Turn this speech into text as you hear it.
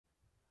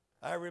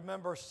I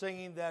remember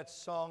singing that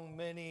song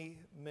many,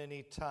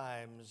 many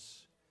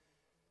times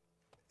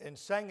and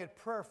sang it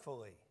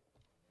prayerfully.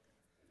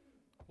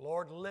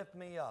 Lord, lift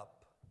me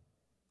up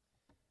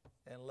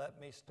and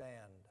let me stand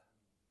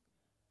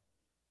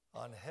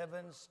on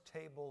heaven's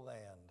table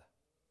land,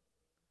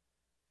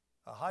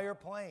 a higher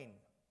plane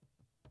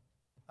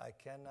I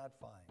cannot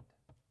find.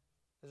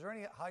 Is there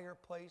any higher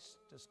place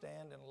to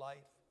stand in life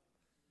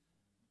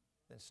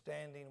than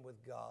standing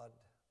with God?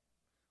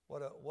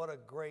 What a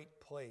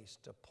great place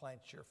to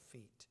plant your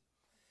feet.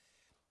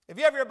 If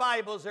you have your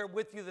Bibles there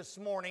with you this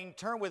morning,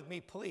 turn with me,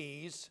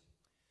 please,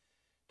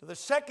 to the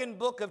second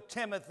book of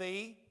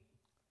Timothy,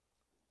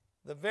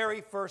 the very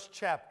first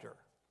chapter.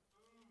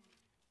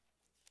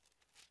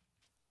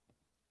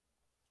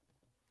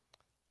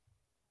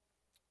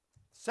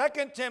 2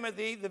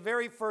 Timothy, the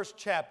very first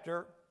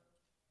chapter.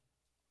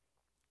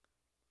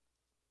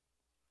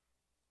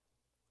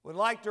 Would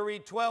like to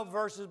read 12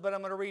 verses, but I'm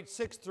going to read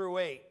 6 through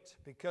 8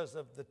 because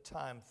of the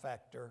time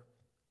factor.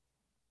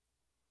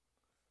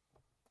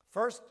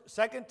 2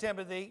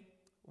 Timothy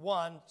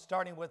 1,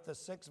 starting with the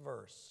 6th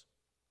verse.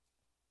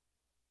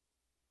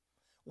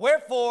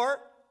 Wherefore,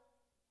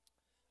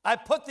 I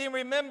put thee in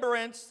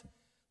remembrance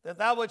that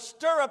thou wouldst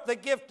stir up the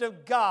gift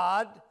of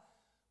God,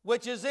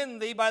 which is in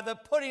thee by the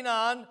putting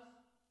on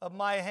of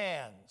my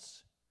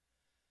hands.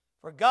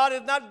 For God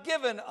hath not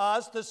given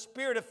us the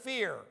spirit of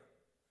fear,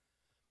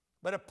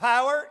 but of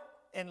power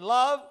and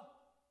love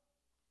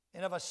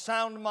and of a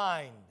sound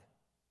mind.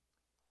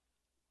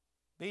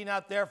 Be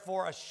not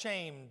therefore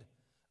ashamed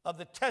of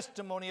the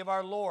testimony of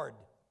our Lord,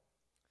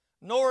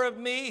 nor of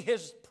me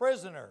his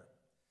prisoner,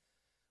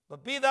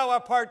 but be thou a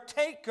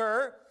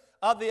partaker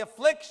of the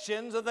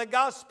afflictions of the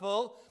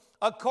gospel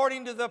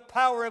according to the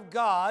power of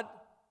God,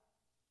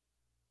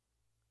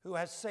 who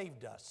has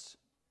saved us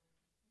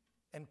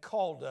and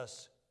called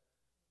us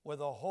with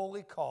a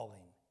holy calling,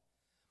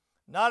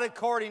 not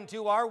according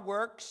to our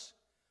works,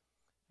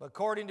 but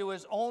according to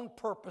his own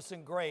purpose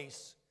and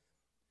grace,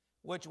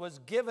 which was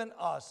given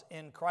us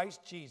in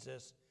Christ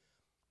Jesus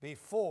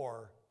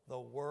before the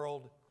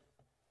world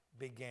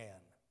began.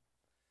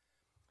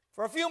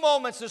 For a few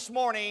moments this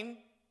morning,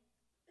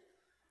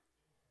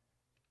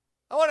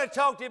 I want to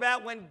talk to you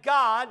about when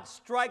God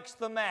strikes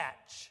the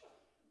match.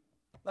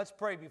 Let's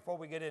pray before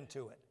we get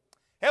into it.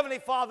 Heavenly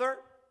Father,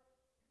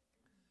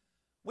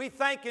 we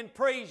thank and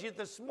praise you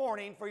this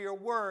morning for your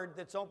word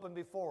that's open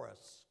before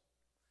us.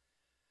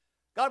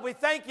 God, we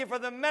thank you for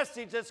the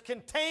message that's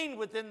contained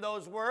within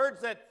those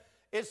words that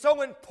is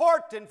so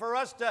important for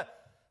us to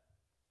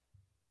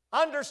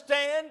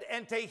understand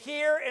and to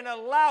hear and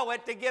allow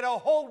it to get a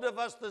hold of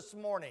us this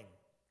morning.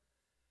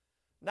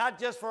 Not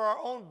just for our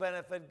own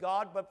benefit,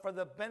 God, but for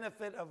the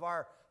benefit of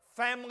our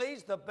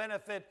families, the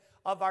benefit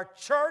of our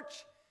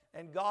church,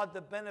 and God,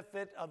 the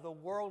benefit of the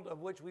world of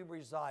which we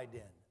reside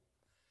in.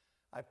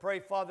 I pray,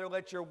 Father,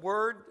 let your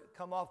word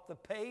come off the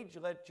page.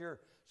 Let your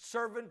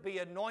servant be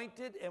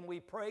anointed. And we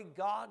pray,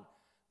 God,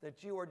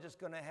 that you are just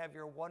going to have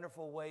your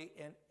wonderful way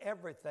in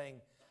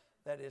everything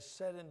that is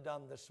said and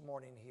done this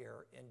morning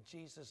here. In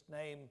Jesus'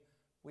 name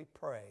we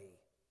pray.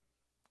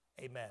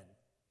 Amen.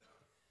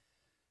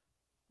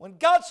 When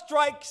God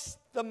strikes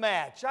the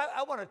match,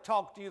 I want to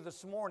talk to you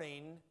this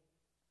morning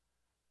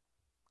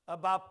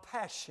about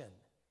passion.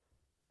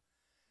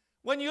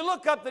 When you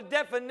look up the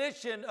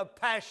definition of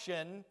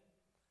passion,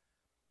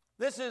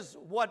 this is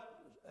what,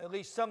 at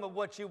least some of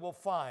what you will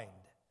find.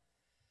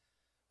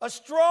 A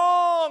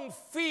strong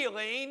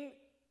feeling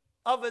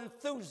of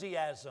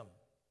enthusiasm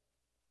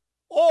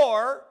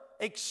or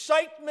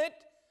excitement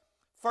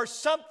for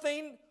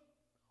something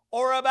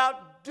or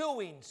about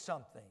doing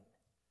something.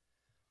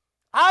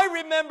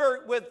 I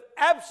remember with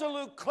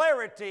absolute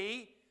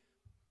clarity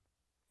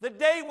the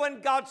day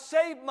when God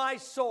saved my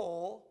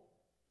soul,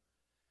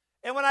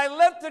 and when I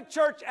left the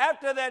church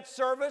after that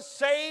service,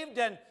 saved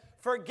and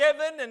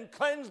forgiven and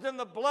cleansed in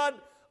the blood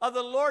of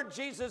the Lord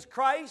Jesus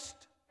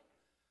Christ.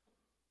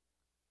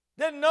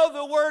 Didn't know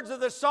the words of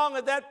the song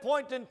at that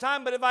point in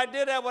time, but if I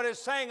did, I would have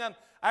sang them.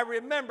 I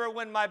remember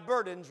when my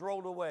burdens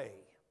rolled away.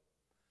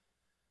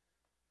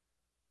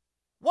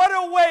 What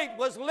a weight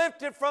was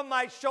lifted from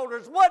my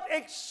shoulders. What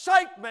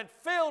excitement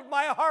filled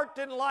my heart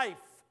and life.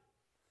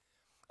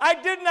 I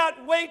did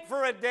not wait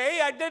for a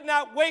day. I did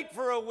not wait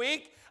for a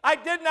week. I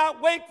did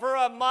not wait for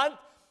a month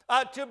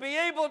to be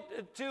able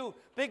to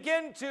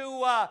begin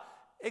to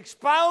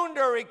expound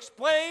or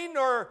explain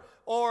or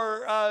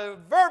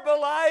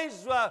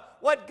verbalize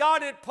what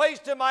God had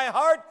placed in my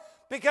heart.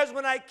 Because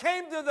when I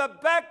came to the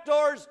back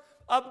doors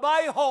of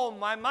my home,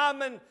 my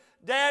mom and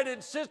dad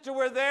and sister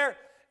were there,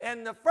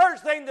 and the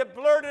first thing that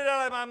blurted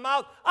out of my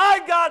mouth,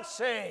 I got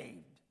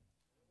saved.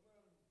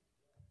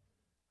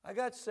 I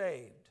got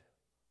saved.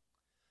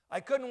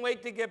 I couldn't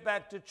wait to get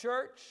back to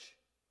church.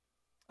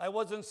 I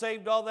wasn't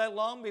saved all that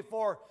long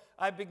before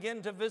I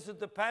began to visit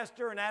the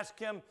pastor and ask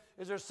him,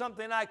 is there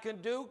something I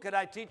can do? Could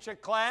I teach a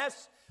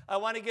class? I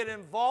want to get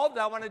involved.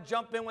 I want to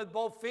jump in with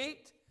both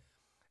feet.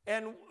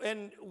 And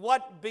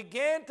what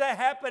began to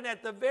happen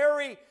at the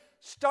very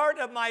start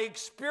of my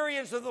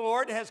experience with the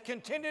Lord has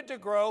continued to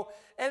grow,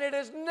 and it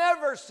has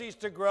never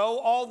ceased to grow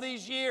all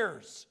these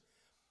years.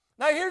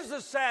 Now, here's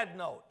the sad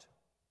note.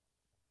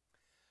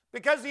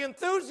 Because the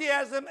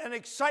enthusiasm and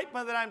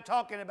excitement that I'm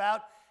talking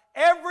about,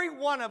 every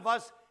one of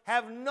us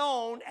have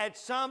known at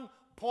some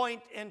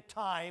point in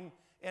time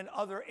in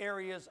other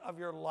areas of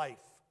your life.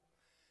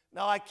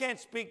 Now, I can't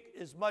speak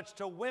as much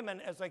to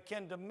women as I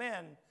can to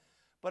men,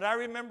 but I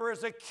remember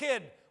as a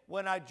kid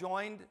when I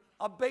joined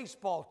a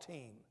baseball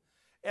team,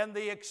 and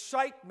the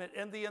excitement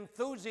and the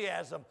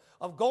enthusiasm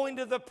of going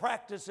to the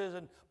practices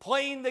and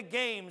playing the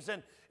games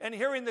and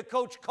hearing the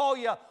coach call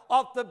you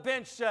off the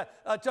bench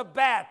to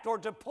bat or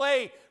to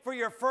play for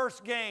your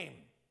first game.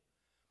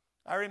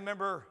 I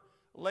remember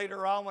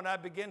later on when I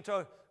began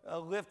to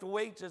lift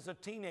weights as a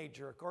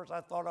teenager. Of course,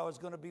 I thought I was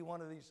going to be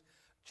one of these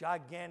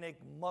gigantic,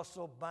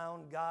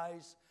 muscle-bound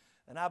guys.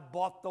 And I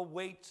bought the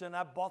weights, and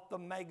I bought the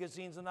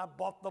magazines, and I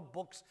bought the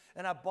books,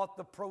 and I bought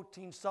the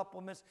protein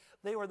supplements.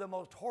 They were the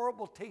most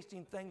horrible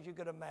tasting things you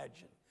could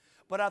imagine.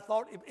 But I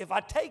thought, if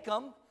I take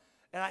them,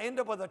 and I end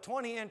up with a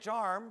 20-inch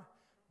arm,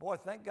 boy,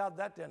 thank God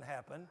that didn't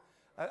happen.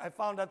 I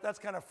found out that's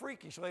kind of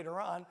freakish later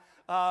on.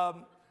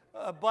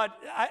 But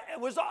I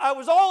was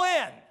all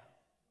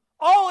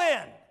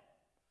in.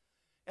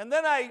 And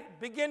then I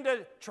began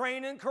to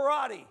train in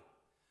karate.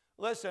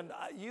 Listen,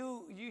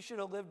 you should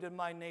have lived in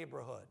my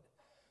neighborhood.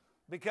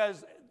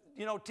 Because,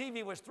 you know,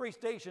 TV was 3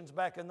 stations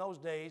back in those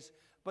days,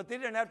 but they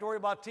didn't have to worry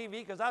about TV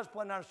because I was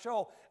putting on a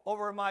show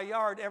over in my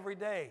yard every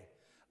day.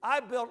 I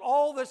built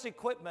all this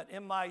equipment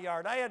in my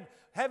yard. I had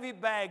heavy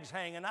bags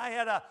hanging. I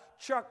had a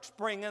chuck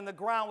spring in the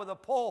ground with a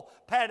pole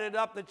padded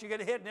up that you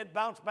could hit and it'd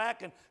bounce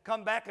back and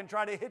come back and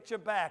try to hit you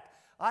back.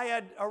 I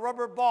had a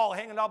rubber ball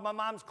hanging off my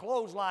mom's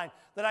clothesline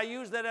that I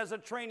used that as a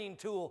training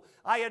tool.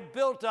 I had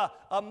built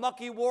a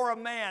mucky war of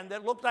man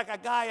that looked like a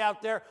guy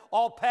out there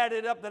all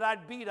padded up that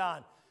I'd beat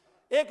on.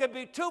 It could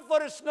be 2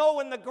 foot of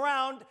snow in the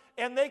ground,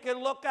 and they could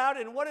look out,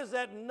 and what is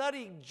that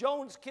nutty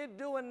Jones kid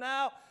doing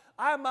now?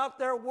 I'm out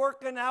there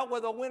working out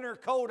with a winter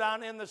coat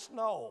on in the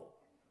snow.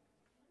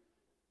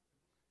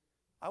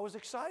 I was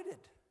excited.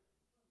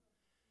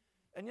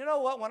 And you know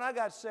what? When I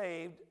got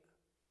saved,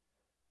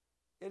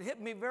 it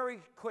hit me very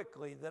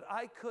quickly that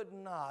I could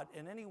not,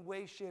 in any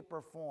way, shape,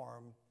 or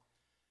form,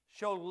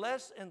 show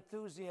less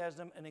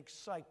enthusiasm and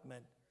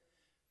excitement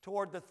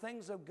toward the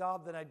things of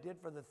God than I did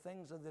for the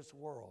things of this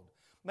world.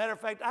 Matter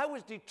of fact, I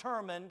was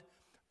determined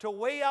to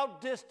way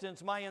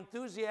outdistance my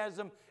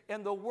enthusiasm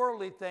in the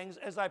worldly things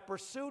as I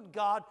pursued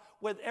God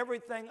with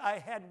everything I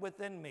had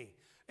within me.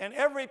 And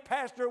every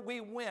pastor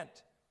we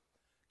went,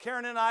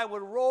 Karen and I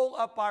would roll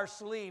up our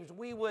sleeves.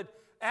 We would,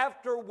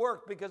 after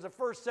work, because the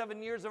first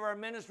 7 years of our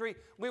ministry,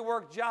 we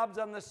worked jobs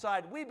on the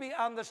side. We'd be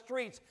on the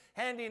streets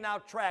handing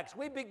out tracts.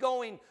 We'd be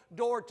going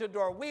door to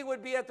door. We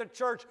would be at the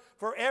church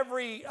for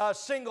every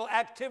single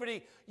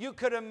activity you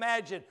could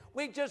imagine.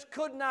 We just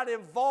could not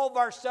involve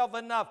ourselves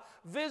enough,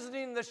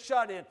 visiting the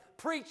shut-in,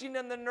 preaching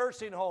in the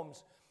nursing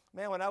homes.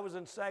 Man, when I was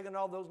in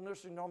Saginaw, those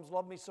nursing homes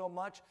loved me so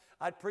much,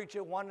 I'd preach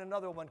at one,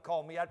 another one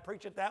called me. I'd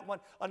preach at that one,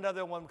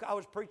 another one. I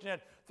was preaching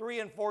at 3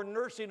 and 4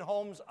 nursing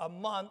homes a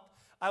month.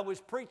 I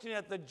was preaching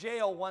at the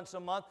jail once a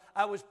month.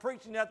 I was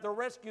preaching at the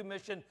rescue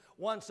mission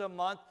once a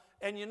month.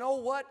 And you know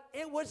what?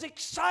 It was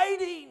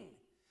exciting.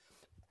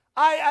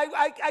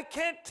 I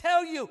can't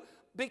tell you,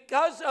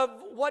 because of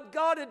what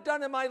God had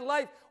done in my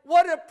life,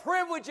 what a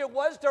privilege it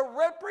was to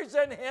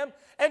represent Him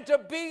and to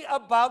be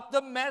about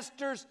the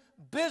Master's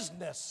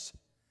business.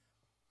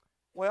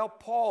 Well,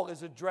 Paul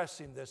is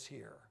addressing this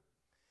here.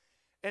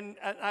 And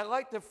I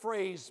like the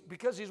phrase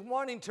because he's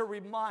wanting to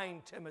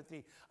remind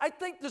Timothy. I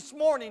think this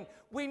morning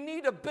we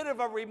need a bit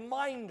of a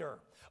reminder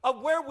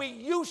of where we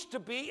used to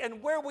be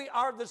and where we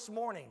are this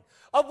morning,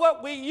 of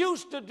what we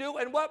used to do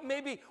and what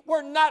maybe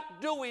we're not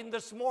doing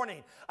this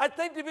morning. I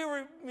think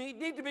we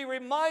need to be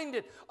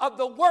reminded of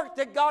the work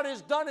that God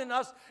has done in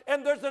us,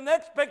 and there's an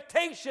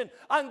expectation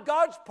on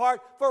God's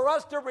part for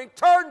us to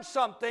return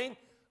something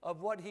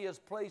of what He has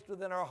placed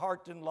within our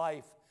heart and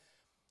life.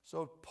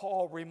 So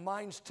Paul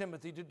reminds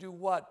Timothy to do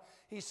what?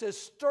 He says,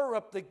 stir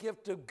up the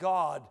gift of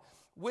God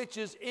which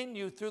is in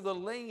you through the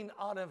laying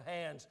on of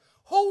hands.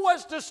 Who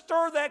was to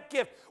stir that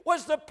gift?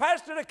 Was the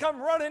pastor to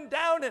come running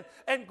down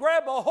and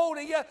grab a hold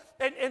of you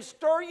and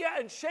stir you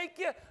and shake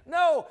you?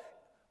 No,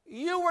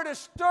 you were to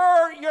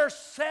stir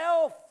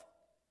yourself.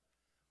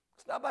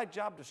 It's not my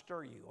job to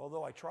stir you,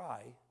 although I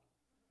try.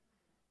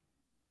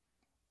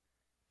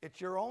 It's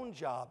your own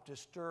job to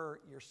stir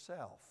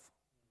yourself.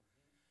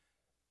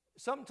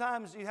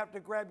 Sometimes you have to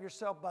grab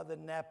yourself by the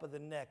nape of the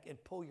neck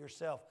and pull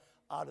yourself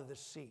out of the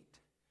seat.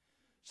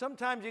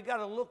 Sometimes you got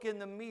to look in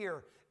the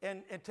mirror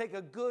and take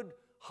a good,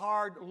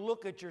 hard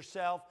look at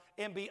yourself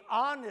and be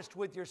honest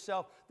with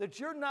yourself that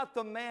you're not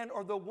the man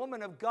or the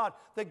woman of God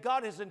that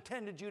God has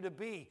intended you to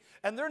be.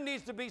 And there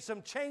needs to be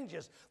some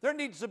changes. There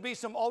needs to be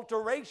some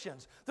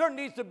alterations. There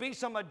needs to be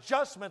some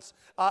adjustments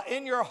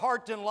in your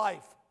heart and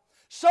life.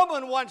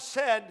 Someone once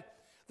said,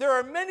 there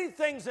are many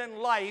things in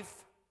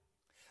life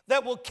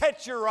that will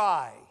catch your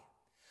eye,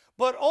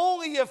 but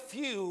only a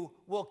few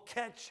will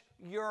catch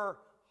your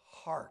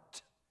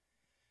heart.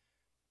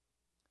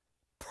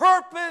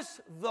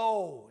 Purpose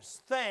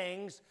those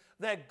things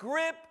that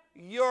grip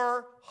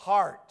your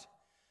heart.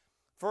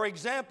 For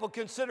example,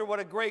 consider what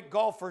a great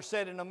golfer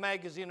said in a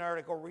magazine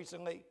article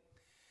recently.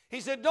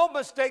 He said, "Don't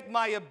mistake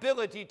my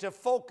ability to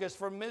focus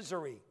for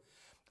misery.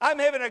 I'm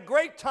having a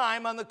great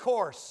time on the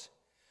course."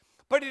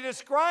 But he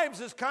describes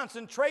his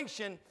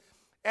concentration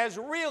as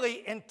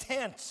really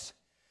intense.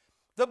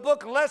 The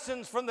book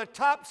Lessons from the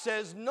Top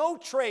says, "No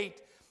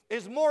trait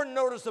is more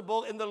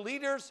noticeable in the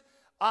leaders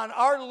on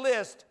our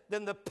list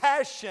than the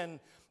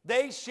passion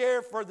they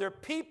share for their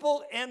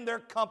people and their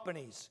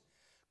companies.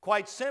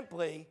 Quite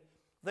simply,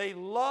 they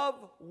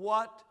love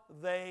what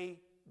they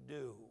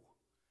do."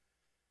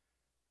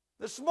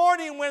 This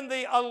morning when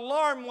the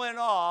alarm went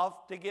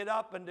off to get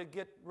up and to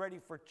get ready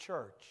for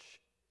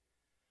church,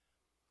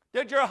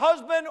 did your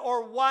husband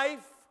or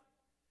wife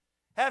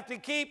have to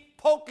keep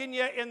poking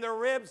you in the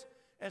ribs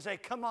and say,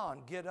 "Come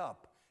on, get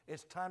up.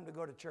 It's time to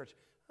go to church"?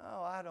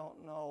 "Oh, I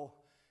don't know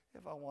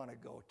if I want to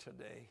go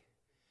today."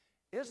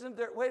 Isn't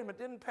there, wait a minute,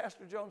 didn't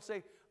Pastor Jones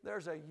say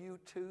there's a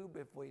YouTube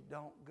if we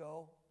don't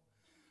go?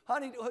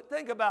 Honey,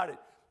 think about it.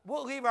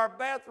 We'll leave our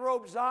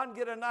bathrobes on,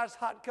 get a nice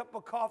hot cup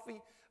of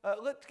coffee.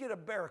 Let's get a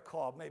bear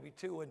claw maybe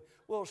too, and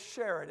we'll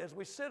share it as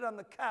we sit on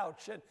the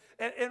couch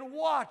and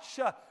watch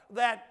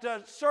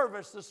that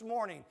service this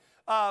morning.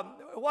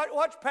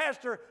 Watch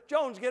Pastor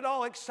Jones get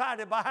all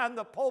excited behind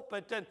the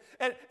pulpit,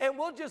 and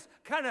we'll just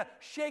kind of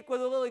shake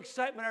with a little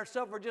excitement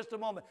ourselves for just a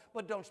moment.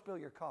 But don't spill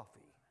your coffee.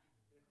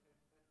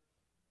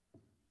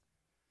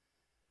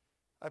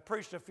 I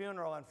preached a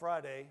funeral on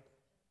Friday.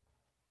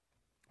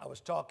 I was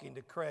talking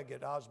to Craig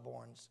at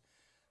Osborne's,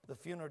 the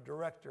funeral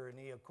director, and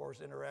he, of course,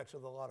 interacts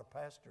with a lot of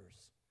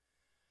pastors.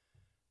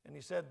 And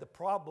he said the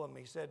problem,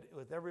 he said,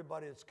 with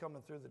everybody that's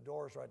coming through the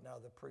doors right now,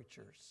 the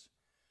preachers,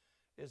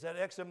 is that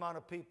X amount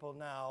of people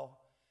now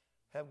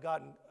have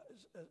gotten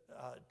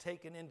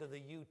taken into the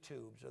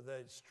YouTubes or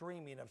the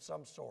streaming of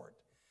some sort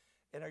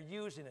and are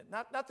using it.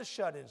 Not the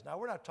shut-ins now.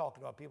 We're not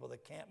talking about people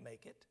that can't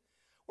make it.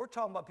 We're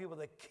talking about people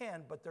that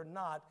can, but they're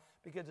not,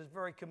 because it's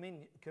very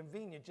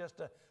convenient just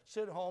to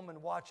sit home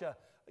and watch a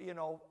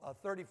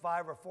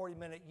 35 or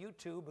 40-minute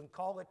YouTube and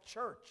call it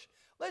church.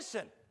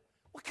 Listen,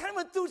 what kind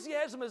of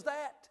enthusiasm is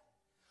that?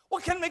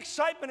 What kind of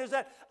excitement is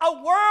that?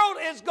 A world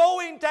is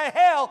going to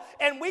hell,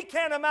 and we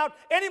can't amount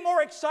any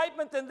more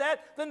excitement than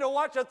that, than to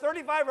watch a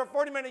 35 or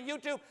 40-minute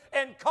YouTube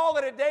and call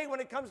it a day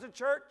when it comes to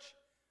church.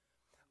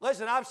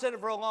 Listen, I've said it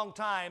for a long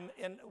time,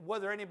 and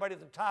whether anybody at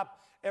the top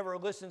ever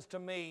listens to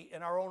me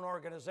in our own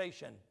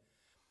organization,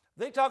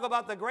 they talk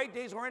about the great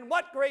days we're in.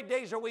 What great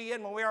days are we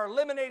in when we are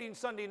eliminating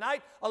Sunday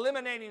night,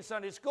 eliminating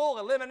Sunday school,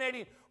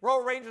 eliminating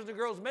Royal Rangers and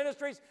Girls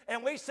Ministries,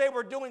 and we say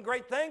we're doing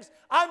great things?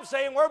 I'm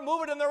saying we're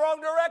moving in the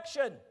wrong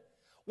direction.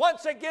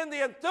 Once again,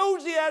 the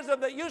enthusiasm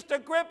that used to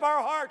grip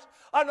our hearts,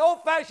 an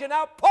old-fashioned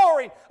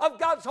outpouring of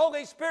God's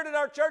Holy Spirit in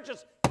our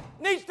churches,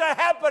 needs to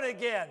happen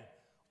again,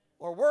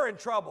 or we're in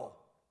trouble.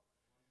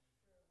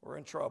 We're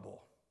in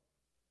trouble.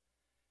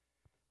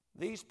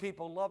 These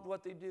people loved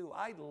what they do.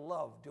 I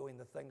love doing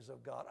the things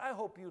of God. I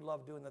hope you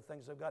love doing the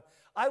things of God.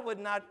 I would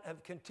not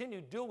have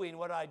continued doing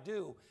what I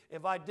do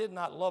if I did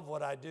not love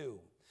what I do.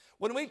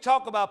 When we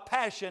talk about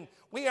passion,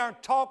 we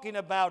aren't talking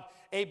about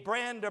a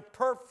brand of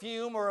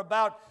perfume or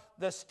about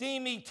the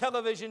steamy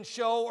television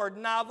show or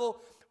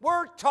novel.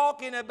 We're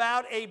talking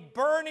about a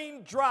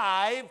burning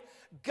drive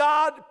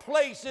God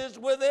places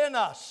within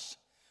us.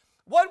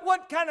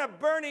 What kind of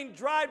burning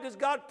drive does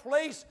God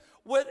place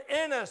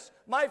within us,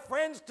 my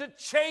friends, to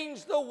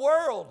change the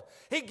world?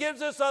 He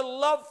gives us a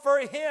love for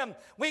Him.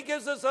 He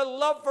gives us a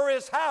love for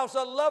His house,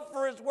 a love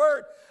for His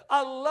Word,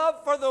 a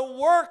love for the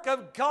work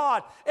of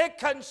God. It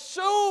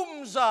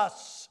consumes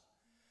us.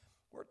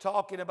 We're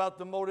talking about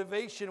the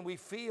motivation we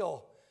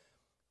feel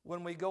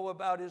when we go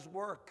about His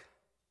work.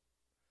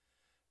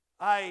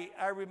 I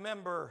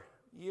remember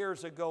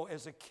years ago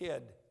as a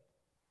kid,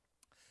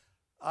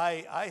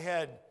 I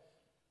had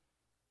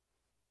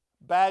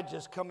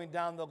badges coming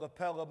down the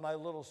lapel of my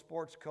little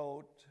sports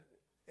coat.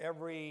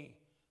 Every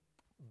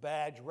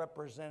badge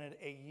represented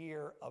a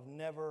year of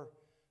never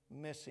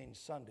missing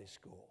Sunday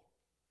school.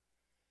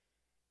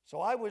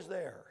 So I was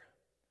there.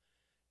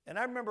 And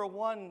I remember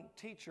one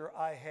teacher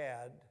I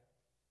had,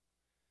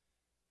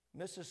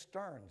 Mrs.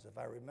 Stearns, if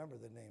I remember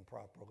the name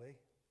properly.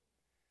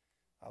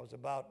 I was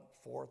about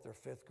 4th or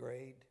 5th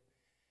grade.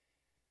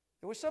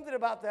 There was something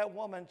about that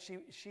woman.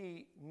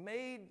 She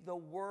made the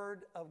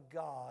Word of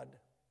God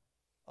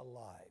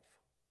alive.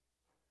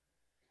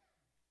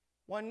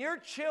 When your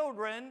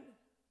children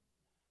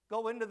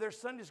go into their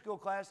Sunday school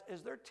class,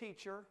 is their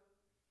teacher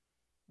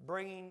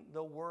bringing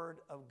the Word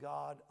of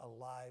God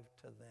alive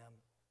to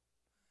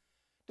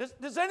them?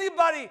 Does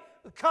anybody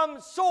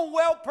come so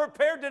well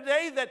prepared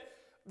today that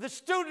the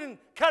student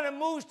kind of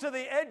moves to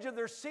the edge of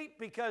their seat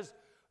because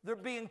they're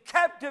being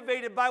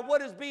captivated by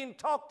what is being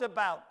talked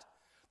about?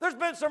 There's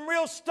been some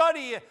real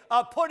study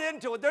put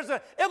into it. There's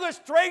an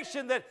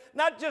illustration that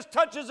not just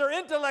touches their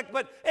intellect,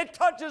 but it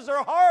touches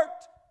their heart.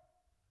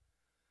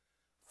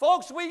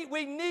 Folks,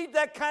 we need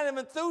that kind of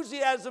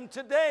enthusiasm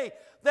today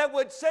that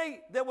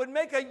would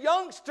make a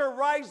youngster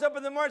rise up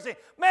in the morning and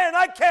say, man,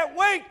 I can't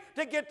wait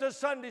to get to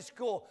Sunday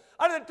school.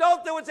 An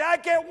adult that would say, I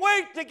can't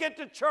wait to get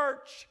to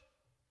church.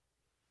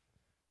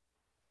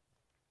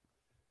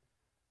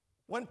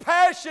 When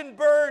passion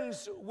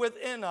burns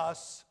within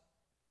us,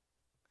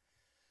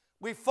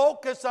 we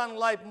focus on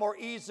life more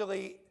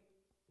easily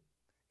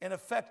and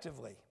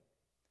effectively.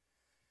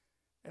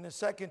 And in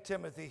 2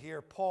 Timothy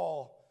here,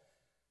 Paul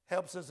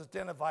helps us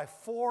identify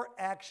 4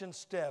 action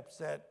steps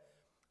that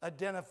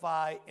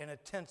identify and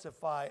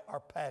intensify our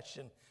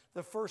passion.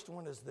 The first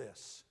one is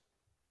this: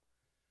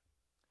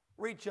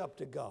 reach up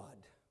to God.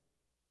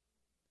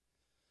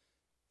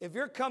 If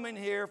you're coming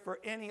here for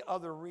any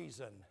other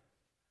reason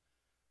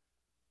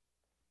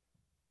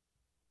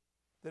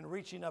than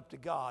reaching up to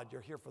God, you're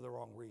here for the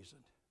wrong reason.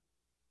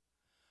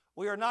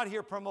 We are not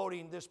here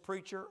promoting this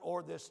preacher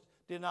or this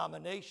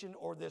denomination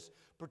or this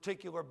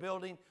particular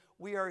building.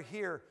 We are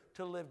here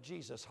to live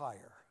Jesus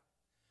higher.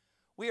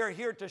 We are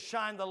here to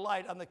shine the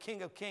light on the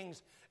King of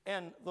Kings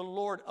and the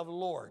Lord of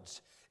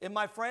Lords. And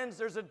my friends,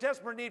 there's a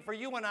desperate need for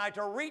you and I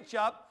to reach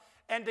up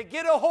and to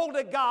get a hold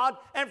of God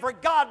and for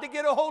God to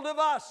get a hold of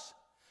us.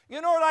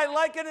 You know what I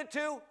liken it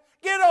to?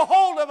 Get a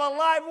hold of a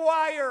live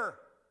wire.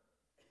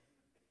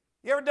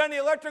 You ever done the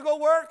electrical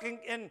work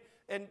and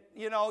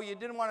you know, you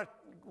didn't want to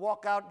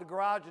walk out the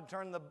garage and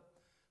turn the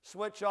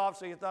switch off,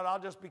 so you thought, I'll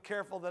just be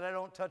careful that I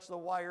don't touch the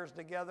wires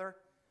together?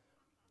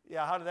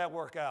 Yeah, how did that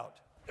work out?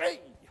 Hey!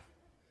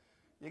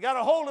 You got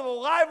a hold of a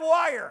live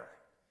wire.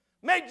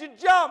 Made you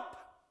jump.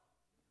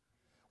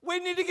 We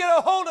need to get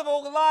a hold of a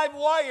live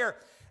wire.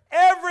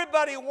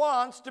 Everybody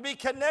wants to be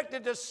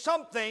connected to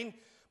something,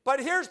 but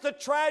here's the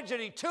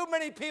tragedy. Too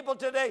many people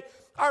today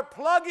are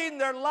plugging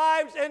their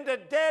lives into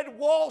dead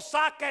wall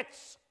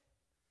sockets.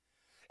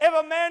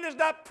 If a man is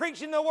not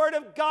preaching the word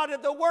of God,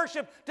 if the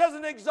worship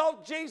doesn't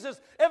exalt Jesus,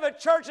 if a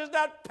church is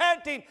not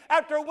panting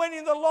after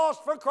winning the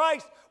lost for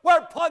Christ,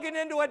 we're plugging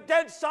into a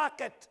dead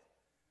socket.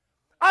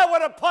 I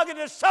want to plug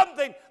into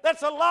something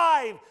that's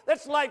alive,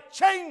 that's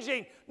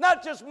life-changing,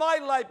 not just my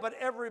life, but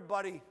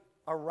everybody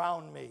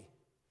around me.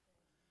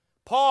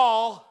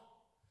 Paul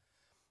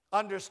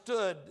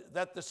understood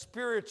that the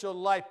spiritual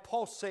life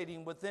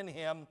pulsating within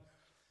him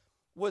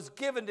was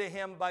given to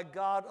him by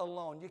God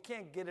alone. You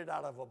can't get it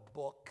out of a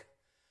book.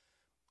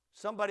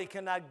 Somebody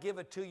cannot give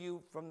it to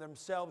you from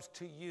themselves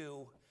to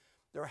you.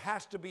 There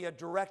has to be a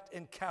direct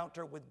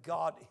encounter with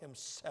God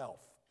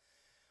himself.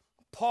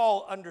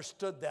 Paul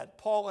understood that.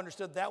 Paul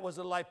understood that was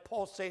a life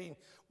pulsating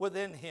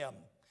within him.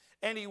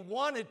 And he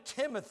wanted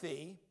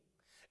Timothy,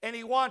 and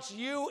he wants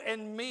you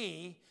and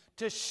me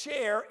to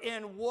share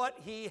in what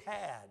he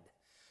had.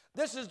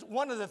 This is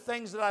one of the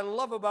things that I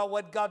love about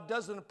what God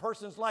does in a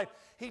person's life.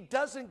 He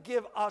doesn't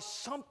give us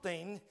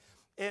something.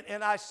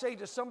 And I say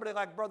to somebody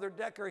like Brother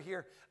Decker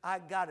here, I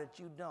got it,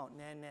 you don't.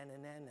 Nah, nah,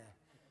 nah, nah,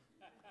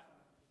 nah.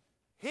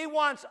 He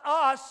wants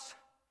us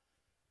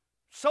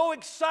so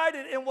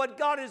excited in what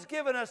God has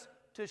given us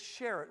to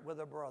share it with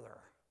a brother,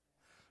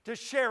 to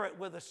share it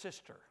with a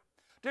sister,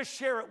 to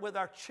share it with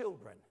our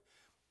children.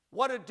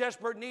 What a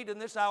desperate need in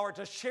this hour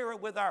to share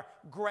it with our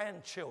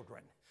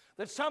grandchildren.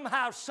 That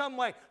somehow, some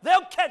way,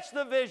 they'll catch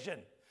the vision.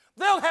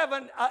 They'll have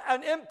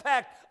an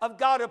impact of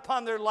God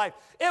upon their life.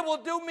 It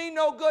will do me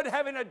no good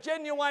having a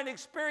genuine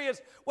experience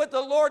with the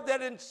Lord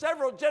that in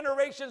several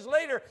generations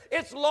later,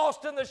 it's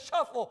lost in the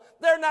shuffle.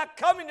 They're not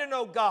coming to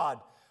know God.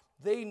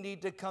 They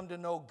need to come to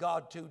know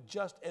God too,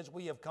 just as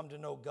we have come to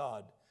know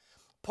God.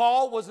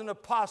 Paul was an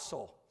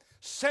apostle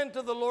sent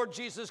to the Lord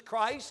Jesus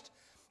Christ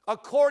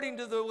according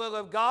to the will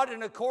of God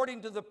and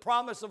according to the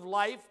promise of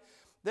life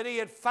that he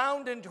had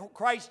found in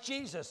Christ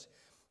Jesus.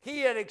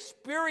 He had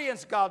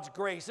experienced God's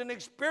grace and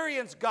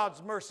experienced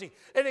God's mercy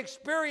and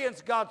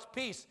experienced God's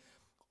peace.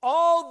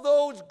 All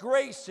those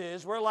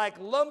graces were like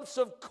lumps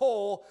of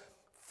coal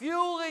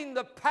fueling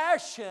the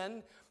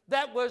passion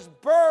that was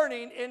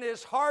burning in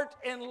his heart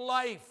and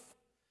life.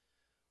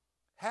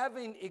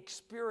 Having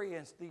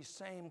experienced these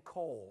same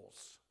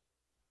coals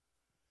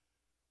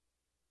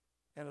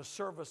in a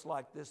service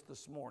like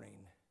this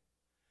morning,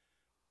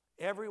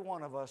 every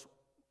one of us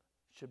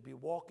should be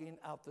walking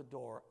out the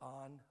door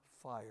on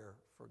fire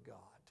for God.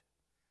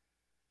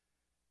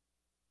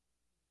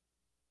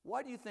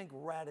 Why do you think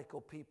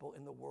radical people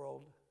in the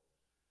world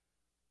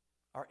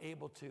are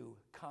able to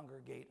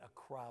congregate a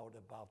crowd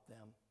about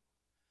them?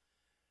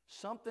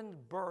 Something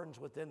burns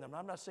within them.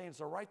 I'm not saying it's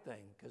the right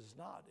thing, because it's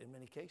not in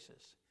many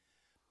cases.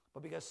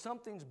 But because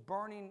something's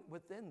burning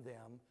within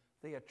them,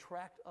 they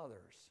attract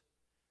others.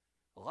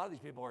 A lot of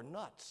these people are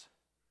nuts.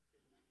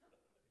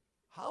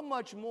 How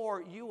much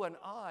more you and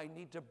I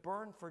need to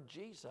burn for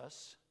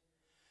Jesus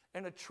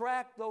and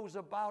attract those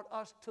about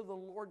us to the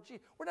Lord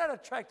Jesus. We're not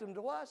attracting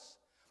them to us.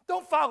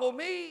 Don't follow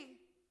me.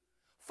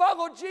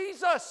 Follow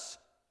Jesus.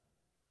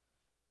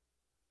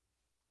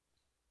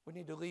 We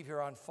need to leave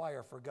here on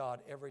fire for God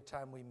every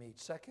time we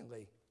meet.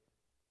 Secondly,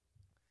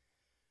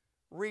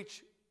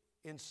 reach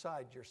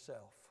inside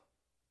yourself.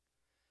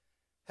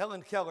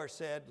 Helen Keller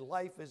said,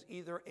 life is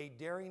either a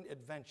daring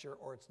adventure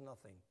or it's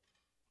nothing.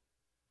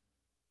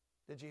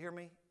 Did you hear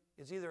me?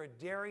 It's either a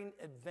daring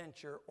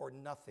adventure or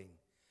nothing.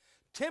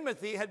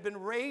 Timothy had been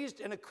raised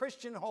in a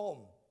Christian home.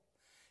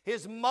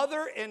 His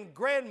mother and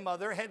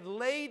grandmother had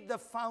laid the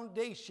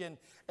foundation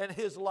in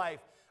his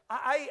life.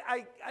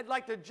 I'd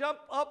like to jump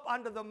up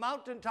onto the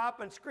mountaintop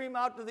and scream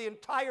out to the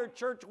entire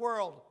church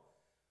world.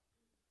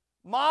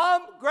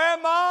 Mom,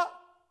 Grandma,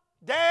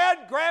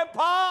 Dad,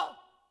 Grandpa,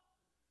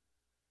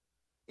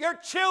 your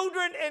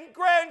children and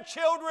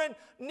grandchildren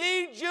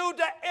need you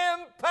to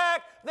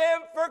impact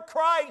them for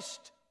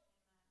Christ.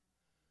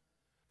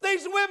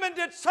 These women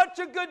did such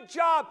a good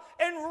job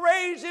in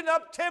raising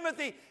up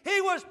Timothy. He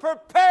was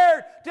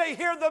prepared to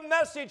hear the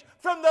message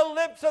from the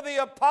lips of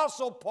the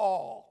Apostle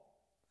Paul.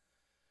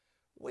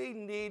 We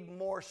need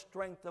more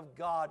strength of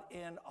God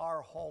in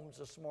our homes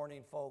this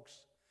morning,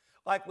 folks,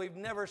 like we've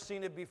never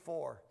seen it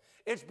before.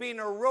 It's being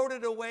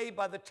eroded away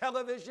by the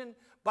television,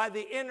 by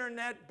the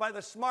internet, by the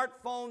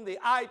smartphone, the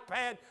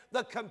iPad,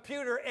 the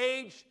computer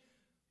age,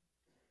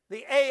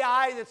 the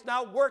AI that's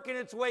now working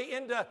its way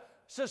into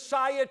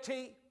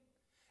society.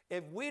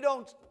 If we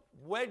don't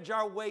wedge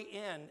our way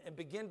in and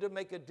begin to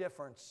make a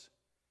difference,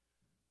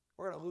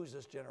 we're going to lose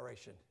this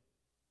generation.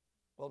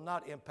 We'll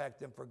not impact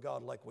them for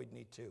God like we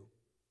need to.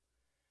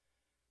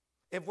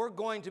 If we're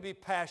going to be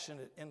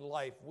passionate in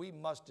life, we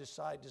must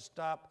decide to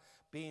stop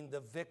being the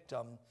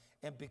victim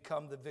and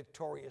become the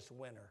victorious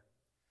winner.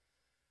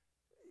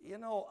 You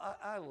know,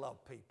 I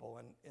love people,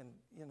 and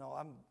you know,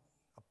 I'm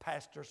a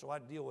pastor, so I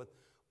deal with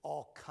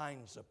all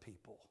kinds of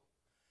people.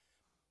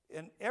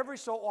 And every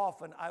so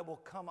often, I will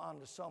come on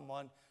to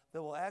someone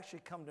that will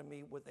actually come to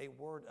me with a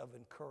word of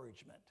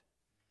encouragement.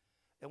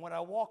 And when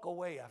I walk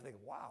away, I think,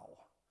 wow,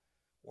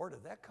 where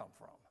did that come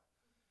from?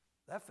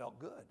 That felt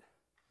good.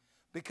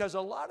 Because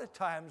a lot of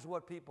times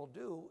what people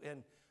do,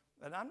 and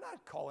I'm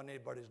not calling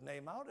anybody's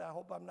name out. I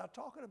hope I'm not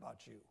talking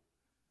about you.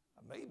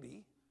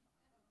 Maybe.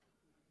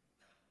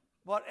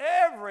 But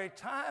every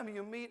time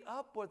you meet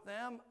up with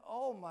them,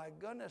 oh my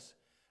goodness,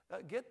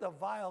 get the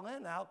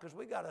violin out because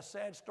we got a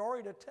sad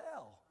story to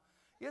tell.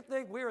 You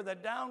think we are the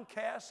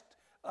downcast,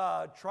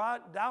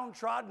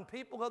 downtrodden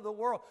people of the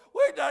world.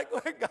 We got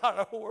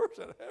it worse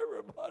than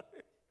everybody.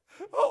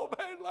 Oh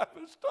man, life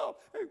is tough.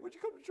 Hey, would you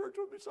come to church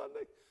with me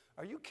Sunday?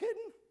 Are you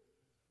kidding?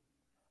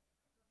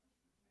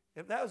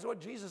 If that was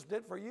what Jesus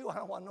did for you, I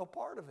don't want no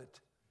part of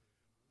it.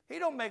 He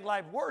don't make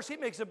life worse. He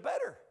makes it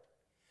better.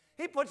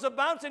 He puts a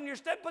bounce in your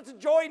step, puts a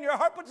joy in your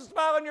heart, puts a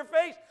smile on your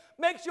face,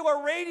 makes you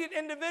a radiant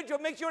individual,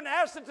 makes you an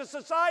asset to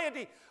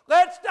society.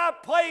 Let's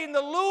stop playing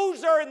the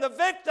loser and the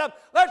victim.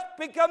 Let's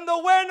become the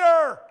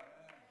winner.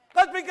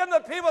 Let's become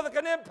the people that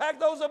can impact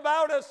those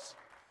about us.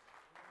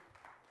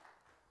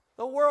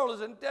 The world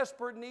is in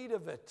desperate need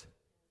of it.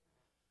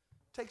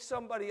 Take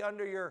somebody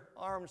under your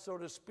arm, so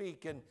to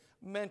speak, and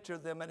mentor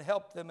them and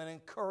help them and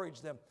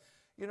encourage them.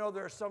 You know,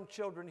 there are some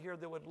children here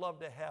that would love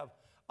to have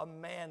a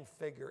man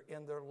figure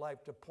in their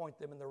life to point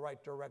them in the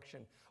right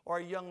direction. Or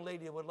a young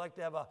lady would like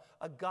to have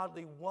a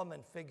godly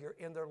woman figure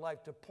in their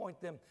life to point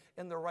them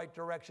in the right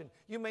direction.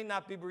 You may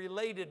not be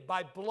related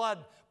by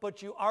blood,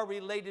 but you are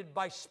related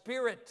by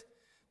spirit.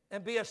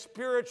 And be a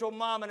spiritual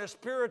mom and a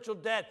spiritual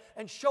dad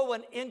and show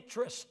an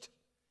interest.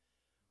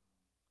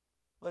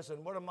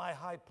 Listen, one of my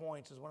high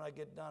points is when I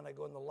get done, I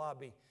go in the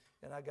lobby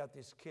and I got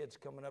these kids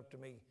coming up to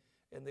me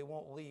and they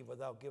won't leave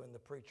without giving the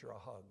preacher a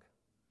hug.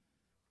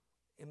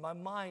 In my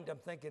mind, I'm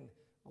thinking,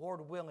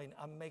 Lord willing,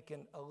 I'm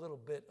making a little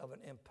bit of an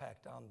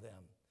impact on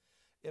them.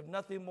 If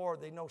nothing more,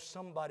 they know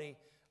somebody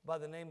by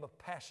the name of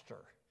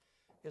pastor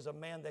is a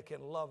man that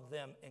can love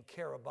them and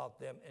care about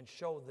them and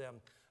show them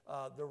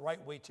the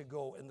right way to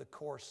go in the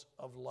course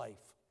of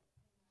life.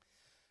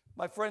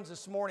 My friends,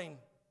 this morning,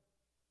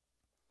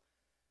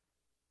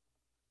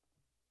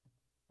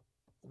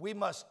 we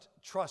must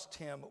trust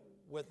him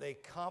with a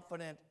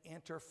confident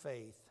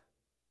interfaith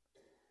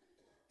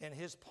in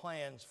his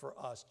plans for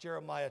us.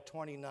 Jeremiah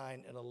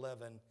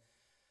 29:11.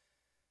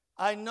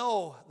 I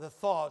know the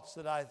thoughts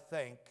that I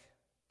think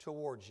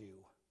towards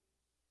you,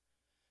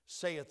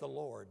 saith the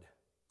Lord.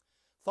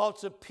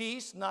 Thoughts of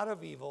peace, not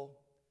of evil,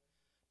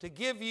 to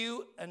give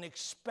you an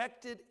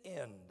expected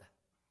end.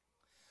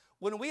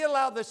 When we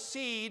allow the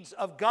seeds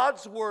of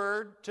God's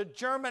word to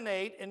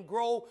germinate and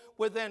grow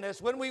within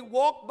us, when we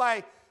walk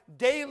by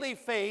daily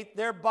faith,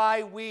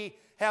 thereby we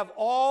have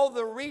all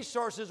the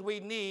resources we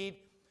need.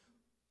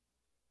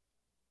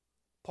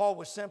 Paul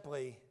was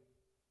simply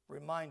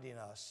reminding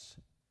us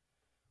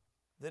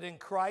that in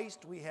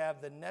Christ we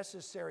have the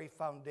necessary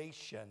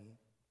foundation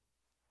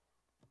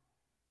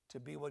to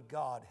be what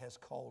God has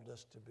called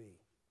us to be.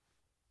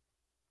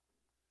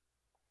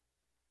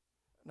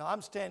 Now,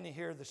 I'm standing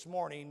here this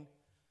morning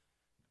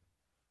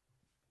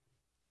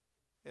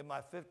in my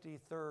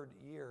 53rd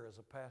year as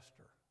a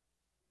pastor.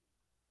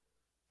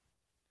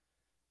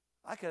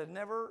 I could have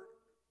never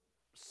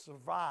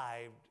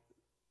survived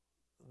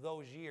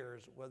those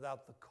years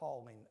without the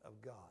calling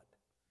of God.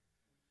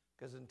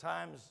 Because in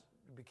times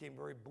it became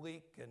very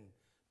bleak and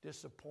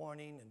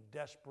disappointing and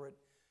desperate.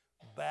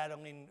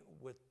 battling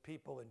with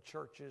people in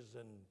churches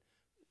and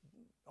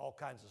all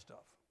kinds of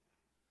stuff.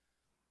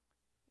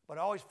 But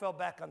I always fell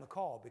back on the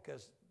call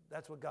because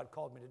that's what God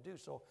called me to do.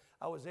 So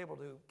I was able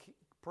to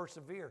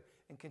persevere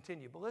and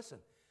continue. But listen,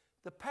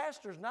 the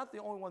pastor's not the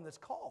only one that's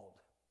called.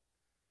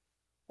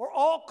 We're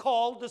all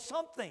called to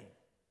something.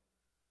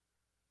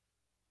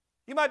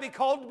 You might be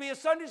called to be a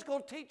Sunday school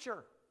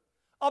teacher,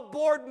 a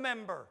board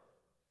member,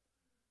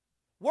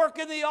 work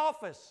in the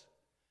office,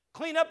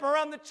 clean up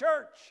around the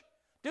church,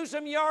 do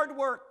some yard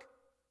work,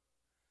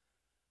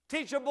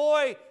 teach a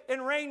boy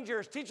in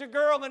Rangers, teach a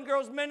girl in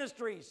girls'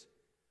 ministries,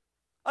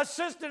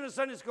 assist in a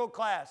Sunday school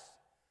class,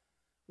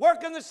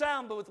 work in the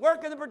sound booth,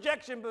 work in the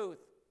projection booth,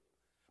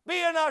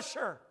 be an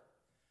usher.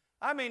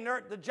 I mean,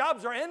 the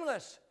jobs are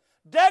endless.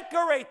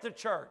 Decorate the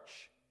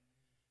church.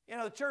 You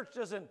know, the church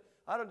doesn't,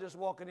 I don't just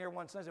walk in here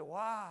once and say,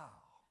 wow,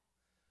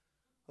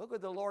 look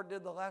what the Lord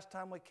did the last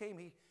time we came.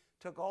 He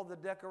took all the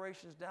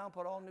decorations down,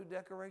 put all new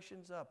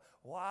decorations up.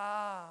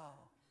 Wow.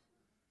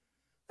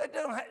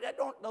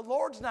 The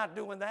Lord's not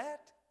doing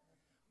that.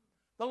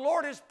 The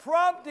Lord is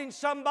prompting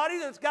somebody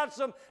that's got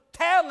some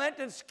talent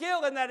and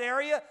skill in that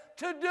area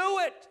to do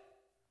it.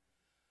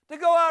 To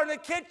go out in the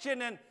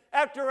kitchen and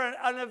after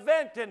an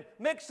event and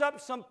mix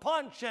up some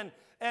punch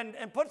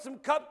and put some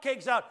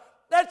cupcakes out.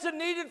 That's a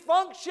needed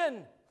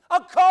function.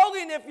 A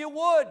calling, if you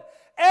would.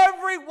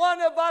 Every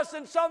one of us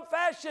in some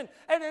fashion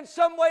and in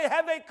some way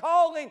have a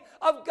calling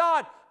of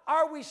God.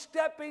 Are we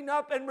stepping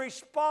up and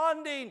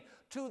responding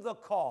to the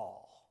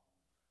call?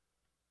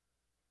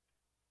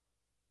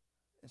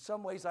 In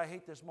some ways, I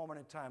hate this moment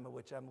in time in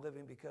which I'm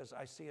living because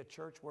I see a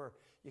church where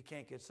you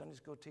can't get Sunday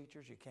school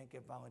teachers, you can't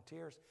get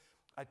volunteers.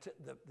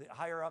 The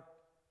higher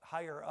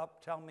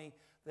up tell me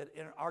that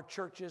in our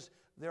churches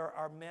there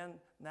are men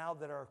now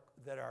that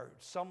are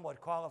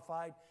somewhat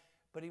qualified,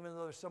 but even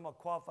though they're somewhat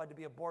qualified to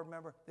be a board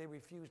member, they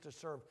refuse to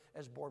serve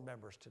as board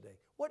members today.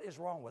 What is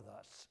wrong with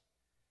us?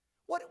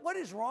 What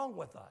is wrong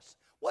with us?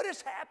 What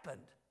has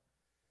happened?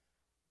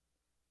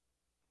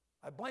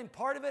 I blame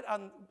part of it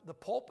on the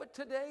pulpit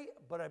today,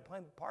 but I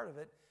blame part of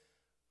it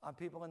on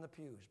people in the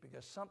pews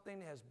because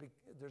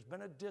there's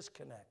been a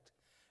disconnect.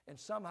 And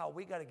somehow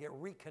we got to get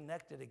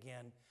reconnected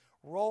again,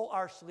 roll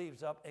our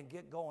sleeves up, and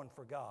get going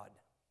for God.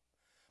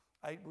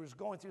 I was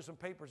going through some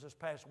papers this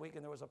past week,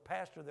 and there was a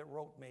pastor that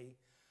wrote me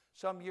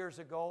some years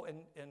ago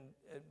and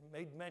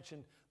made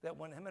mention that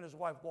when him and his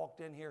wife walked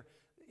in here,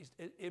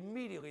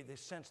 immediately they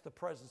sensed the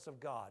presence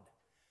of God.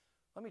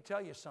 Let me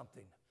tell you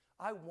something.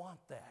 I want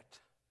that.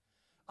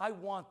 I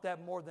want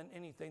that more than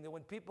anything, that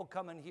when people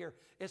come in here,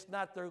 it's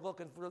not they're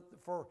looking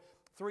for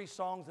 3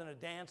 songs and a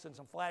dance and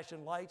some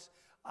flashing lights.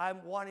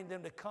 I'm wanting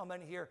them to come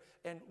in here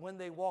and when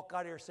they walk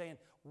out here saying,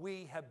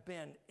 we have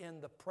been in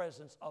the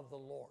presence of the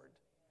Lord.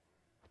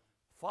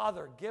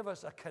 Father, give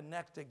us a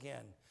connect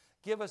again.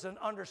 Give us an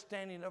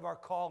understanding of our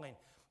calling.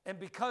 And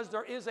because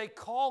there is a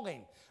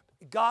calling,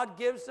 God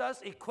gives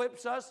us,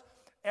 equips us,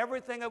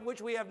 everything of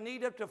which we have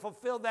need of to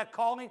fulfill that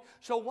calling.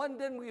 So one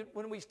day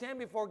when we stand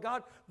before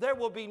God, there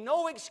will be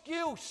no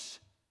excuse.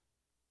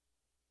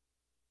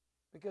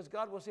 Because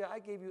God will say, I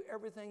gave you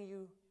everything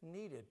you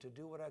needed to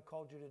do what I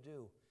called you to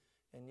do,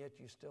 and yet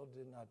you still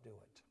did not do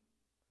it.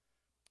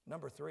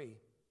 Number 3,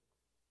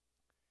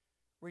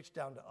 reach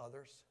down to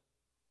others.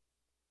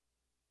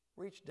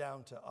 Reach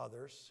down to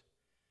others.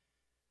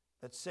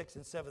 That 6th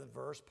and 7th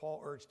verse,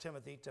 Paul urged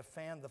Timothy to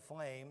fan the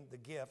flame, the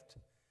gift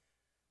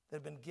that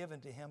had been given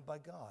to him by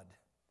God.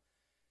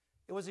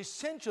 It was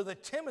essential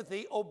that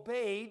Timothy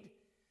obeyed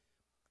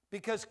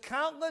because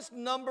countless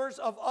numbers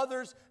of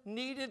others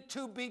needed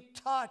to be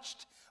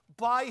touched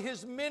by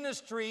his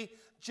ministry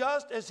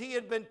just as he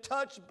had been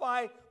touched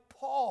by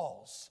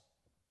Paul's.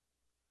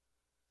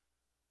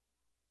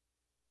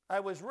 I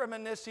was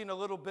reminiscing a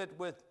little bit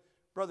with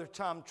Brother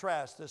Tom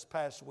Trask this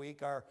past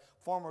week, our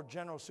former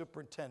general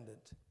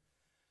superintendent.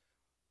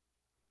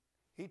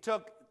 He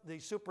took the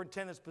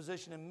superintendent's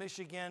position in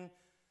Michigan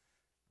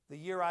the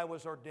year I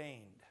was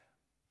ordained.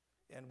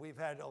 And we've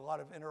had a lot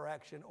of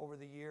interaction over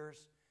the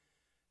years,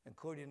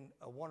 including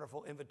a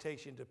wonderful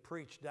invitation to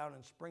preach down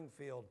in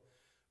Springfield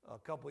a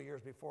couple of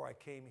years before I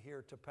came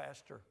here to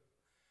pastor.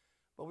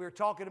 But we were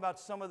talking about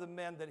some of the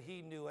men that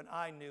he knew and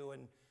I knew,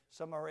 and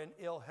some are in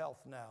ill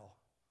health now.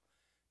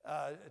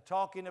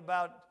 Talking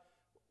about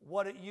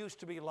what it used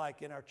to be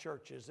like in our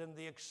churches and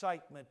the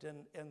excitement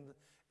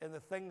and the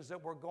things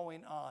that were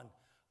going on.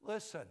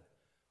 Listen,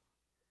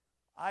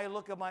 I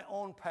look at my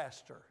own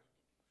pastor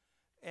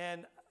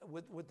and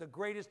with the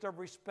greatest of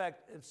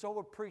respect and so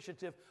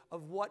appreciative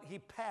of what he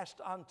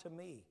passed on to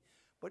me.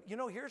 But you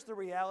know, here's the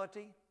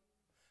reality.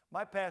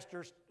 My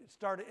pastor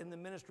started in the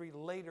ministry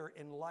later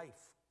in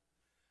life.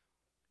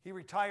 He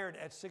retired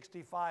at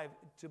 65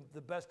 to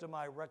the best of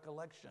my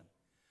recollection.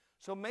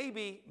 So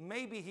maybe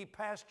he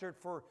pastored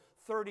for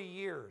 30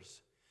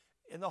 years.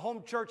 In the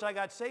home church I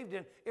got saved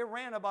in, it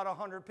ran about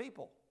 100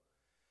 people.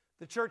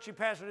 The church he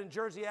pastored in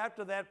Jersey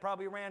after that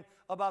probably ran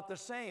about the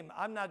same.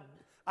 I'm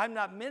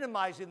not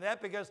minimizing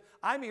that because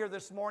I'm here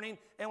this morning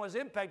and was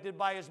impacted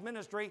by his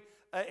ministry,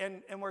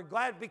 and we're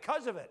glad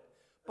because of it.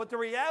 But the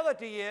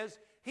reality is,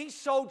 he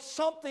sowed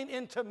something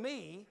into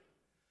me.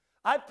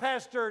 I've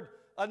pastored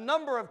a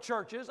number of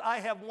churches. I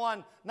have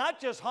won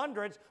not just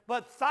hundreds,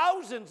 but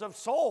thousands of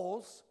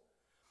souls.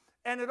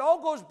 And it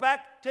all goes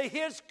back to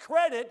his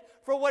credit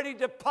for what he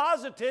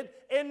deposited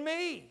in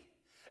me.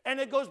 And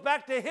it goes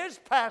back to his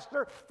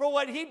pastor for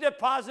what he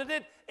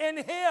deposited in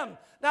him.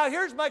 Now,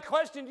 here's my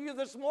question to you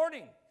this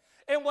morning.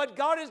 And what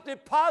God has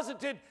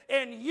deposited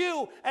in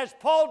you, as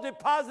Paul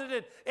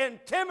deposited in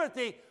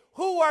Timothy,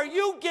 who are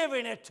you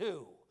giving it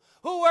to?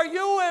 Who are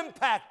you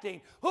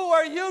impacting? Who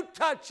are you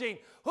touching?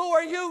 Who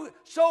are you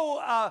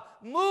so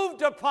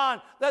moved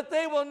upon that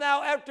they will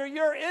now, after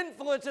your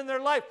influence in their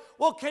life,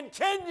 will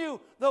continue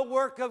the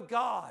work of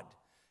God?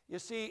 You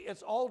see,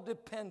 it's all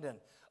dependent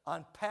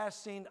on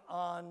passing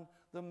on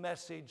the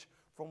message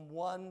from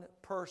one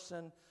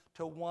person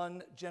to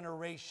one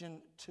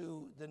generation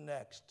to the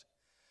next.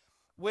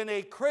 When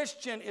a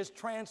Christian is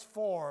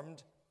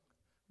transformed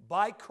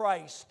by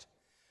Christ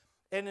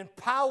and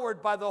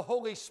empowered by the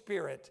Holy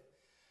Spirit,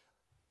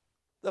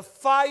 the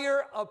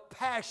fire of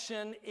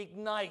passion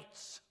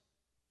ignites.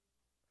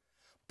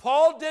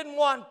 Paul didn't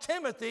want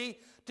Timothy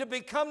to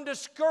become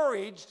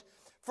discouraged,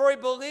 for he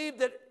believed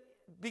that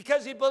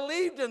because he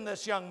believed in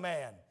this young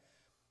man,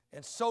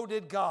 and so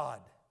did God.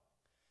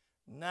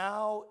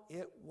 Now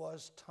it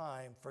was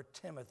time for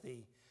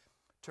Timothy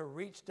to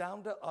reach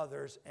down to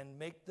others and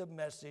make the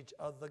message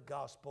of the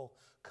gospel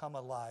come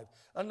alive.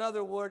 In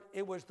other words,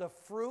 it was the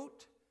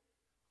fruit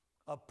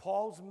of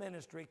Paul's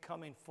ministry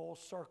coming full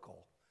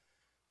circle.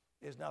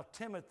 Is now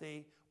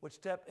Timothy would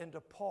step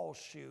into Paul's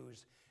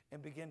shoes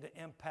and begin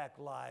to impact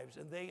lives.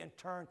 And they in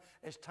turn,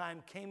 as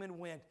time came and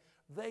went,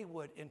 they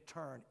would in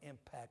turn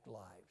impact